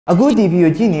A good video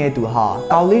genius to her,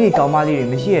 Kauli Kamali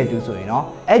Machine to so, you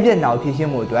know, Evan now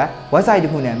fishing motor, what side of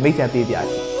Puna makes a baby.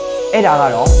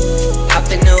 Edagaro. Pop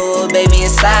the new baby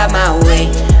inside my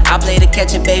way. I play the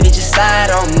catch a baby, just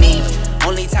slide on me.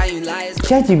 Only time you lie is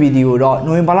Chat Gpt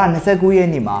knowing Balan Sequia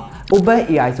Nima,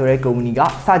 Open AI Sore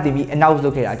Comunica, Sadibi, and now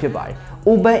look at Jabai.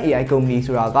 Open AI company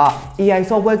Suraga, AI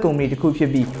software company to cook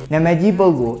should be Namaji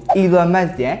Bogo, either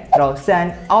Mazda, or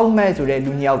San Almazure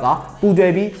Dunyaga,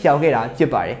 Pudebi, Shagera,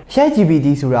 Jabari. Chat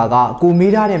GPT Suraga,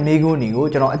 Kumira and Mego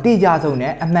Nigo, General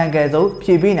Tijazone, and Mangazo,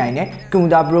 Shibinine,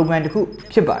 Kunda program to cook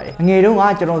Shibari.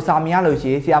 Nedonga, General Samialo,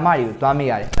 Siamari,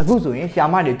 Tamia, a Gusu,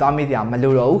 Siamari, Tamia,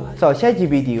 Maluro, so Chat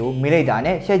GPT,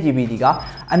 Miledane, Chat GPT,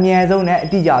 Amiazone,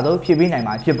 Tijado,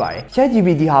 Shibinine, Shibari. Chat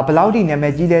GPT have allowed in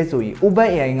Namaji Sui, Uber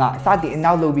AI, Sati.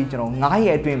 Now lobby channel 9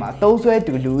 year dream those way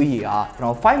to do here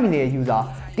 5 million user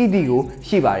TDU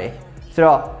Shibari.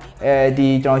 So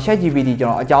the Chat GPT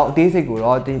channel days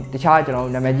ago the chat channel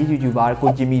Namaji YouTuber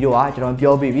could Jimmy Doa channel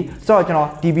Pure Baby so channel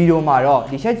TBO Maro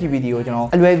the Chat GPT channel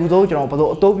always go channel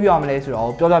Topio Amales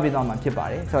or Pure Baby on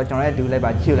Chipari so channel do like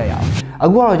by Chile a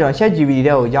go Chat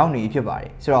GPT young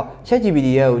Chipari so Chat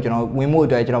GPT channel we move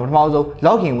to a channel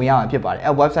logging we are Chipari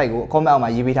a website go come out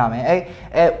my GB time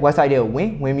a website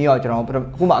win when we are channel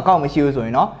Kuma account with you so you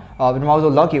know but also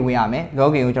lucky we are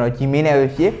logging which are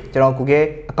Gmail channel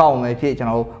Kuge account my page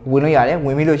channel we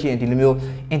know she and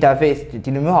interface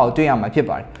to know how to my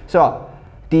paper. So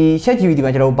the Chat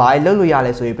GPT by Lulu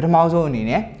Yale so but also in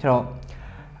it so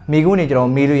Miguni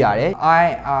Milu Yare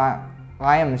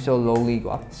I am so lowly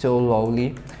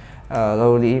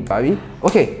lowly baby.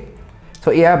 Okay,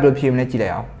 so yeah blue PM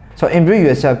so improve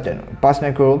yourself then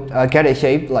personal growth get a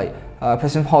shape like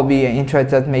personal hobby and interest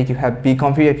that make you be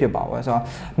confident about so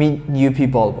meet new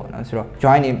people so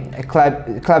join in a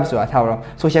club so how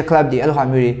social club the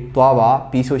alhamdulillah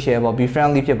toaba be sociable be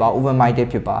friendly about open minded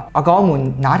people a go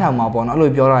mun na thang ma pon lo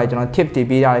pyo raကျွန်တော် tip တွေ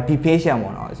ပေးထားတယ် be patient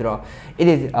ပေါ့နော်ဆိုတော့ it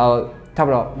is ထား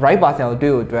ပြီးတော့ right person ကို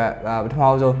တွေ့ဖို့အတွက်ပထမ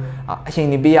ဆုံးအချိန်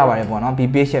ကြီးပေးရပါတယ်ပေါ့နော် be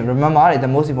patient remember that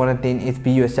the most important thing is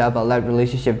be yourself and let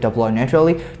relationship develop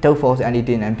naturally don't force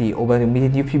anything and be open to meet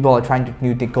new people trying to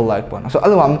new things like ပေါ့နော်ဆိုတော့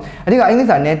အဲ့လိုမှအဓိကအင်္ဂလိပ်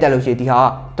စာနဲ့တက်လို့ရှိရင်ဒီဟာ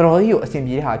တော်တော်ကြီးကိုအဆင်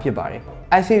ပြေတဲ့ဟာဖြစ်ပါတယ်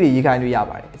essay တွေရေးခိုင်းလို့ရ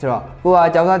ပါတယ်ဆိုတော့ကိုကအ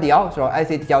ကြောင်းသားတယောက်ဆိုတော့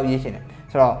essay တယောက်ရေးရှင်တယ်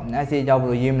ဆိုတော့ essay ကြောင့်ဘယ်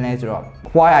လိုရေးမလဲဆိုတော့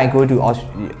why I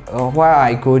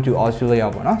go to Australia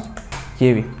ပေါ့နော်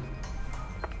ရေးပြီ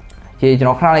ရေးကျွန်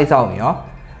တော်ခဏလေးစောင့်နေရော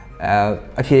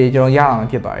အဖြေကျွန်တော်ရအောင်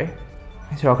ဖြစ်ပါတယ်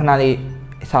ဆိုတော့ခဏလေး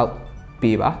စောက်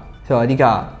ပေးပါဆိုတော့အဓိက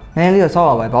နည်းနည်းလေးတော့စောက်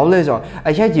ပါပဲဘာလို့လဲဆိုတော့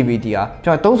Chat GPT က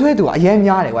ကျွန်တော်သုံးဆွဲသူကအရင်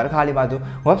များတယ်ကွာတစ်ခါလေးပါသူ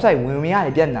website ဝင်မရတ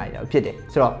ယ်ပြတ်နိုင်တယ်ဖြစ်တယ်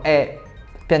ဆိုတော့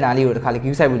ပြတ်နာလေးကိုတစ်ခါလေး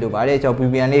website ဝင်လုပ်ပါတယ်ကျွန်တော်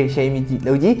VPN လေး share မိကြည့်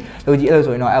လုပ်ကြည့်အဲ့လို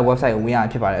ဆိုရင်တော့website ကိုဝင်ရ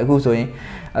ဖြစ်ပါတယ်အခုဆိုရင်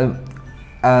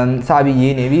စာပြီး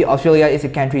ရေးနေပြီ Australia is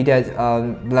a country that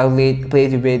lovely place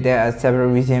to be there are several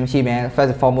reasons ရှိမယ်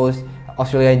first and foremost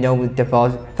Australia known with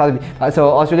default so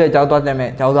Australia ကြောက်တော့တယ်မဲ့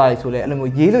ကြောက်သားတွေဆိုလဲအဲ့လို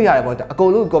မျိုးရေးလို့ရတယ်ပေါ့အကု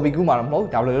န်လုံး copy ကူးမှာတော့မဟုတ်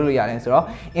download လုပ်လို့ရတယ်ဆိုတော့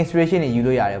inspiration တွေယူ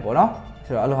လို့ရတယ်ပေါ့နော်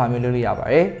ဆိုတော့အဲ့လိုဟာမျိုးလုပ်လို့ရပါ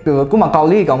တယ်ကိုမှကောက်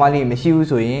လေးကောင်မလေးမရှိဘူး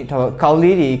ဆိုရင်ကောက်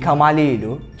လေးတွေခေါင်းမလေးတွေ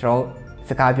လို့ကျွန်တော်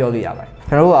စကားပြောလို့ရပါတယ်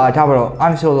ကျွန်တော်ကထားပါတော့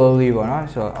I'm so lonely ပေါ့နော်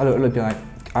ဆိုတော့အဲ့လိုပြောလိုက်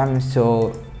I'm so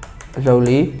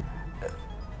lonely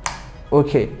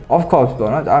okay of course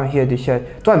ပေါ့နော် I'm here to share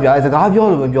တော့ပြောစကားပြော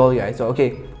လို့မပြောလို့ရတယ်ဆိုတော့ okay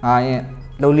ငါရင်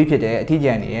lonely ဖြစ်တယ်အထီးကျ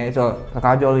န်နေရယ်ဆိုတော့စ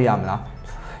ကားပြောလို့ရမလား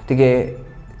တကယ်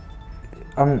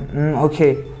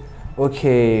okay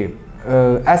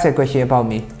ask a question about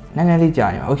me နည်းနည်းလေးကြာ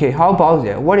နေ okay how about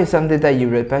it what is something that you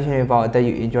really passionate about that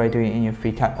you enjoy doing in your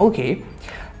free time okay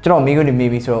ကျွန်တော်မိကုန်နေမိ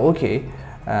ပြီဆိုတော့ okay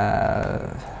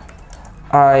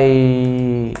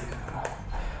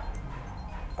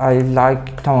I like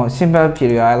simple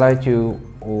video I like to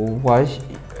watch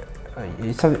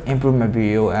some improvement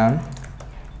video and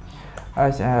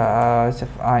as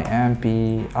I M B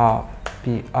R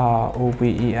O B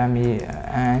E M E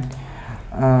and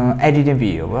editing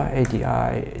video ပါ ADI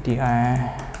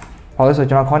ဟောဆို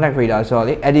ကျွန်တော် content creator ဆိုတော့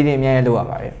လေ editing အများကြီးလုပ်ရ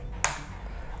ပါတယ်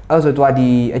အဲ့ဆိုတော့ဒီ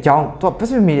အကြောင်းသူက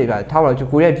specific မိတယ်ပြထားပါတော့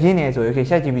ကိုရဲ့ပြင်းနေဆိုရင် okay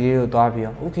Chat GPT လေးကိုသွားပြီး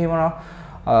တော့ okay မနော်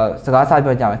စကားစ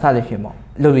ပြောကြမယ်စသဖြင့်ပေါ့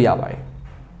လုပ်လို့ရပါတယ်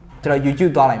ကျွန်တော်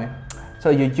YouTube သွားလိုက်မယ်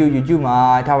ဆိုတော့ YouTube မှာ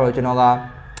ထားပါတော့ကျွန်တော်က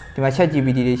ဒီမှာ Chat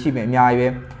GPT တွေရှိမယ်အများကြီးပဲ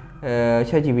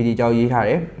Chat GPT ကြောင်းရေးထားတ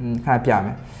ယ်ခဏပြမ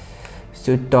ယ်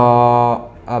ဆို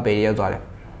တော့ဘေးရောက်သွားတယ်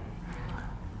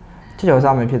ချက်ချော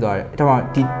စားမယ်ဖြစ်သွားတယ်အဲ့တော့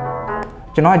ဒီ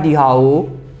ကျွန်တော်ဒီဟာကို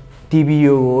ဒီဗီဒီ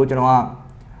ယိုကိုကျွန်တော်က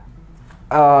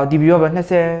ဒီဗီဒီယိုက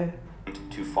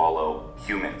20 to follow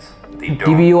humans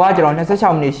ဒီဗီဒီယိုကကျွန်တော်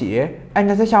26မိနစ်ရှိရယ်အဲ့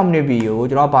26မိနစ်ဗီဒီယိုကို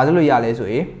ကျွန်တော်ဘာလုပ်လို့ရလဲဆို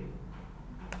ရင်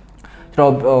ကျွ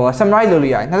န်တော် summarize လုပ်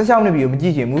လို့ရတယ်26မိနစ်ဗီဒီယိုမကြ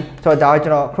ည့်ချင်ဘူးဆိုတော့ဒါကကျွ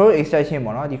န်တော် Chrome extension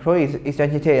ပေါ့နော်ဒီ Chrome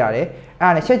extension ထည့်ရတယ်အဲ့ဒါ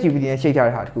နဲ့ Chat GPT နဲ့ရှိတ်ထား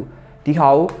တဲ့ဟာတခုဒီဟာ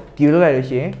ကိုဒီလိုလုပ်လိုက်လို့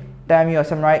ရှိရင်တန်းပြီးတော့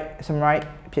summarize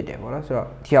ဖြစ်တယ်ပေါ့နော်ဆိုတော့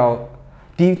ဒီဟာ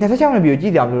ဒီ26မိနစ်ဗီဒီယိုကြ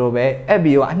ည့်ကြမလို့ပဲအဲ့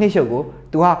ဗီဒီယိုကအနှစ်ချုပ်ကို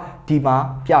သူကဒီမှာ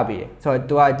ပြပေးတယ်ဆိုတော့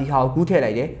သူကဒီဟာကိုကူးထည့်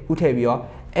လိုက်တယ်ကူးထည့်ပြီးတော့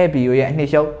အဲ့ဗီဒီယိုရဲ့အနှစ်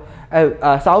ချုပ်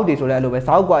စာအုပ်တွေဆိုလဲအဲ့လိုပဲ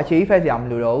စာအုပ်ကအရေးဖက်စရာမ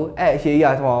လိုတော့ဘူးအဲ့အရေး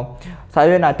ကြီးဆိုတော့စာ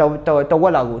ရွက်နာတဝ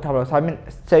က်လောက်ကိုထားပြီးတော့စာမျက်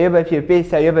10ရွက်ပဲဖြစ် page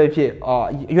 10ရွက်ပဲဖြစ်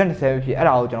ရွက်20ပဲဖြစ်အဲ့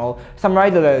ဒါကိုကျွန်တော်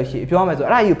summarize လုပ်လိုက်လို့ရှိရင်ပြောရမယ်ဆို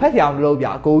အဲ့ဒါကြီးဖတ်စရာမလိုဘူး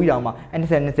ဗျာအကိုကြီးတောင်မှ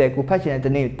20ကိုဖတ်ချင်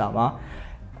တဲ့တနေ့တာမှာ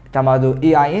ဒါမှဆို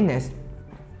AI နဲ့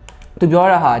သူပြောရ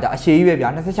တာဟာဒါအရှိကြီးပဲဗျာ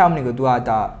26မိနစ်ကိုသူက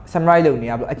ဒါ summarize လုပ်နေ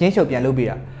ရပြီးအချင်းချုပ်ပြန်လုပ်ပေး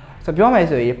တာဆိုပြောမယ်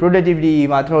ဆိုရင် productivity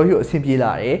မှာတော်တော်ကြီးအဆင်ပြေ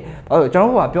လာတယ်ဘာလို့ကျွန်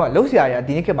တော်တို့ကပြောလှုပ်ရှားရတဲ့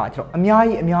ဒီနေ့ခေတ်မှာကျွန်တော်အများ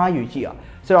ကြီးယူကြည့်อ่ะ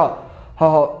ဆိုတော့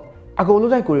အကုန်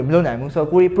လုံးတိုင်းကိုယ်တွေမလုပ်နိုင်ဘူးဆိုတော့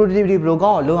ကိုယ်တွေ productivity ဘယ်လို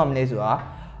ကောင်းအောင်လုပ်ရမလဲဆိုတာ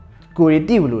ကိုယ်တွေ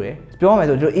သိဘူးလို့တယ်ပြောမယ်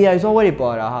ဆိုကျွန်တော် AI software တွေ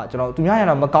ပေါ်လာတာဟာကျွန်တော်သူများရ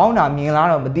တော့မကောင်းတာမြင်လား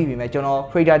တော့မသိပြီမဲ့ကျွန်တော်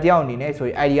creator တယောက်အနေနဲ့ဆိုရ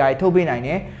င် idea တွေထုတ်ပေးနိုင်တ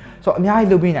ယ်ဆိုတော့အများကြီး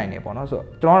လုပ်ပေးနိုင်တယ်ပေါ့နော်ဆိုတော့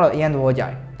ကျွန်တော်ကတော့အရင်သဘောကျတ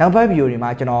ယ်နောက်ပိုင်းဗီဒီယိုတွေမှာ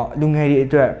ကျွန်တော်လူငယ်တွေအ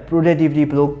တွက် productivity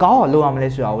ဘယ်လိုကောင်းအောင်လုပ်ရမလဲ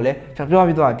ဆိုတာကိုလည်းကျွန်တော်ပြော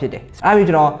ပြသွားဖြစ်တယ်အဲ့ဒီ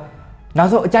ကျွန်တော်နောက်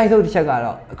ဆုံးအကြိုက်ဆုံးတစ်ချက်က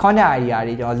တော့ content idea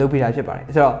တွေကျွန်တော်လုပ်ပေးတာဖြစ်ပါတယ်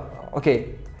ဆိုတော့ okay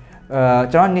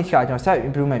ကျွန်တော် niche ကကျွန်တော် self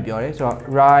improvement ပြောတယ်ဆိုတော့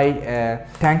write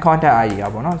 10 content idea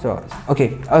ပေါ့နော်ဆိုတော့ okay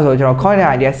အဲ့ဆိုကျွန်တော် content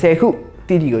idea 10ခု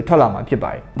တိတိကိုထွက်လာမှာဖြစ်ပါ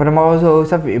တယ်ပထမဆုံး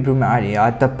self improvement idea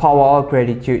the power of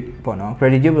gratitude ပေါ့နော်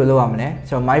gratitude ဘယ်လိုလုပ်ရမလဲ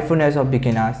ဆိုတော့ mindfulness of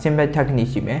beginner simple technique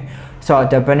ရှိမယ်ဆိုတော့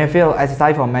the benefit of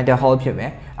exercise for mental health ဖြစ်မ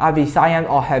ယ် RB science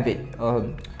or habit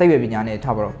သိပ္ပံပညာနဲ့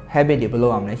ထားပါတော့ habit တွေဘယ်လိုလု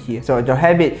ပ်ရမလဲရှိဆိုတော့ကျွန်တော်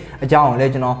habit အကြောင်းကိုလ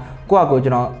ည်းကျွန်တော်ကိုကျွ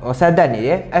န်တော်set တက်နေတ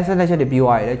ယ် exercise ချက်တွေပြီး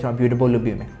သွားရတယ်ကျွန်တော် beautiful လုပ်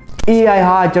ပေးမယ်AI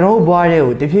ဟာကျွန်တော်တို့ဘွားတွေ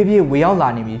ကိုတဖြည်းဖြည်းဝင်ရောက်လာ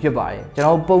နေပြီဖြစ်ပါတယ်ကျွန်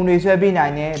တော်ပုံတွေဆွဲပေးနို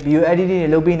င်တယ် video editing တွေ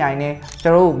လုပ်ပေးနိုင်တယ်ကျွ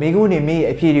န်တော်တို့မိကုန်းနေမိ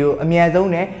အဖြေတွေကိုအမြန်ဆုံး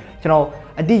နဲ့ကျွန်တော်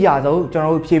အတိအကျဆုံးကျွန်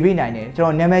တော်တို့ဖြေပေးနိုင်တယ်ကျွန်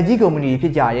တော်နာမည်ကြီး company တွေဖြ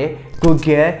စ်ကြတဲ့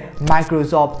Google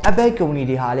Microsoft Apple company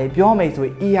တွေဟာလည်းပြောမယ်ဆိုရ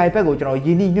င် AI ဘက်ကိုကျွန်တော်ယ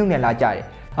ဉ်နှိမ့်ညွှန်နေလာကြတယ်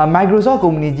Microsoft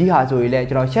company ကြီးဟာဆိုရင်လည်း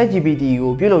ကျွန်တော် Chat GPT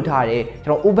ကိုပြုလုပ်ထားတဲ့ကျွ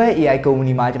န်တော် OpenAI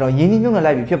company မှာကျွန်တော်ယင်းနှိမ့်ညွှန်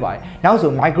လိုက်ပြီဖြစ်ပါတယ်။နောက်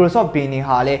ဆို Microsoft ပင်နေ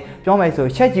ဟာလည်းပြောမယ်ဆို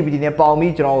Chat GPT နဲ့ပေါင်း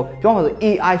ပြီးကျွန်တော်ပြောမယ်ဆို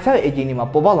AI search engine တွေမှာ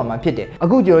ပေါ်ပေါက်လာမှာဖြစ်တယ်။အ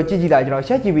ခုကျွန်တော်ကြည့်လိုက်ကျွန်တော်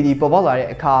Chat GPT ပေါ်ပေါက်လာတဲ့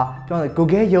အခါကျွန်တော်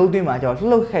Google ရုပ်သွင်းမှာကျွန်တော်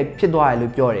လှုပ်ခက်ဖြစ်သွားတယ်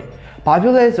လို့ပြောတယ်။ဘာ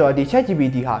ပြောလဲဆိုတော့ဒီ Chat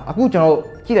GPT ဟာအခုကျွန်တော်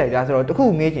ကြည့်လိုက်ကြဆိုတော့တခု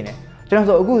မေးချင်တယ်။ကျွန်တော်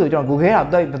ဆိုအခုဆိုကျွန်တော် Google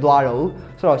ကမသွားတော့ဘူး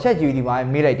ဆိုတော့ Chat GPT မှာ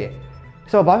မေးလိုက်တယ်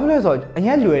။ဆိုတော့ဘာဖြစ်လဲဆိုတော့အရ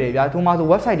င်လွယ်တယ်ဗျာ။သူမှဆို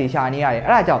website တွေရှာနေရတယ်။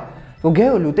အဲ့ဒါကြောင့်Google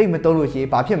ကိုလူသိမ့်မသုံးလို့ရှိရင်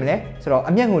ဘာဖြစ်မလဲဆိုတော့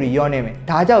အမျက်ငွေတွေရောနေမယ်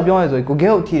ဒါကြောင့်ပြောရဆိုရင်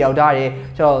Google ကိုထီထောင်ထားတယ်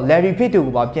ဆိုတော့ Larry Page တို့က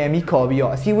ပါပြန်ပြီးခေါ်ပြီး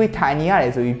တော့အစည်းအဝေးထိုင်နေရတ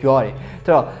ယ်ဆိုပြီးပြောတယ်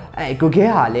ဆိုတော့Google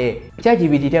ဟာလည်း Chat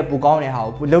GPT တဲ့ပိုကောင်းတဲ့ဟာ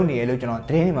ကိုလုပ်နေရလို့ကျွန်တော်သ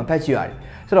တင်းတွေမှာဖတ်ကြည့်ရတယ်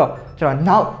ဆိုတော့ကျွန်တော်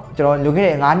နောက်ကျွန်တော်လွန်ခဲ့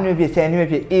တဲ့9နှစ်ဖြစ်10နှစ်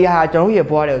ဖြစ် AI ဟာကျွန်တော်ရဲ့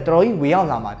ဘွားတွေကိုတော်တော်ကြီးဝေရောက်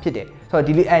လာမှာဖြစ်တယ်ဆိုတော့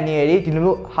ဒီလို annual တွေဒီလို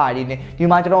မျိုးဟာတွေနဲ့ဒီ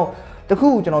မှာကျွန်တော်တခု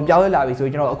ကျွန်တော်ပြောင်းလဲလာပြီဆိုရ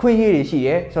င်ကျွန်တော်အခွင့်အရေးတွေရှိ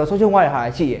ရဲဆိုတော့ဆုံးရှုံးသွားတဲ့ဟာ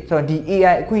ရှိရဲဆိုတော့ဒီ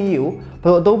AI အခွင့်အရေးကိုဘ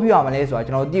ယ်လိုအသုံးပြုရမလဲဆိုတာ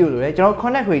ကျွန်တော်သိလို့လေကျွန်တော်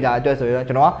content creator အတွက်ဆိုရင်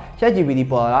ကျွန်တော်က Chat GPT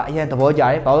ပေါ်လာအရင်သဘောကျတ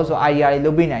ယ်ဘာလို့ဆို idea တွေ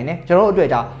လုပ်ပေးနိုင်တယ်ကျွန်တော်တို့အတွက်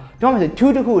ဒါပြောမှဆို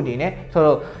tool တစ်ခုအနေနဲ့ဆို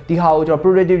တော့ဒီဟာကိုကျွန်တော်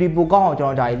productivity ပိုကောင်းအောင်ကျွန်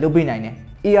တော်ဒါတွေလုပ်ပေးနိုင်တယ်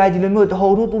AI ဒီလိုမျိုးတဟု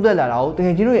န်ထိုးတိုးတက်လာတာကိုတက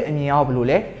ယ်ချင်းတို့ရဲ့အမြင်ရောဘယ်လို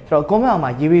လဲဆိုတော့ comment မှာ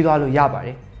ရေးပေးသွားလို့ရပါတ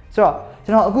ယ်ဆိုတော့ကျွ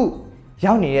န်တော်အခု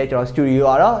ရောက်နေတဲ့ကျွန်တော် studio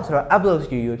ကတော့ဆိုတော့ upload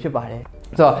studio ဖြစ်ပါတယ်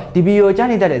ဆိုတော့ဒီဗီဒီယိုကြား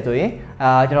နေတတ်တယ်ဆိုရင်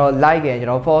ကျွန်တော် like ရကျွန်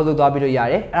တော် follow လုပ်သွားပေးလို့ရ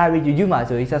တယ်အဲ့ဒါပြီး YouTube မှာ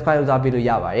ဆိုရင် subscribe လုပ်သွားပေးလို့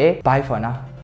ရပါတယ် bye for now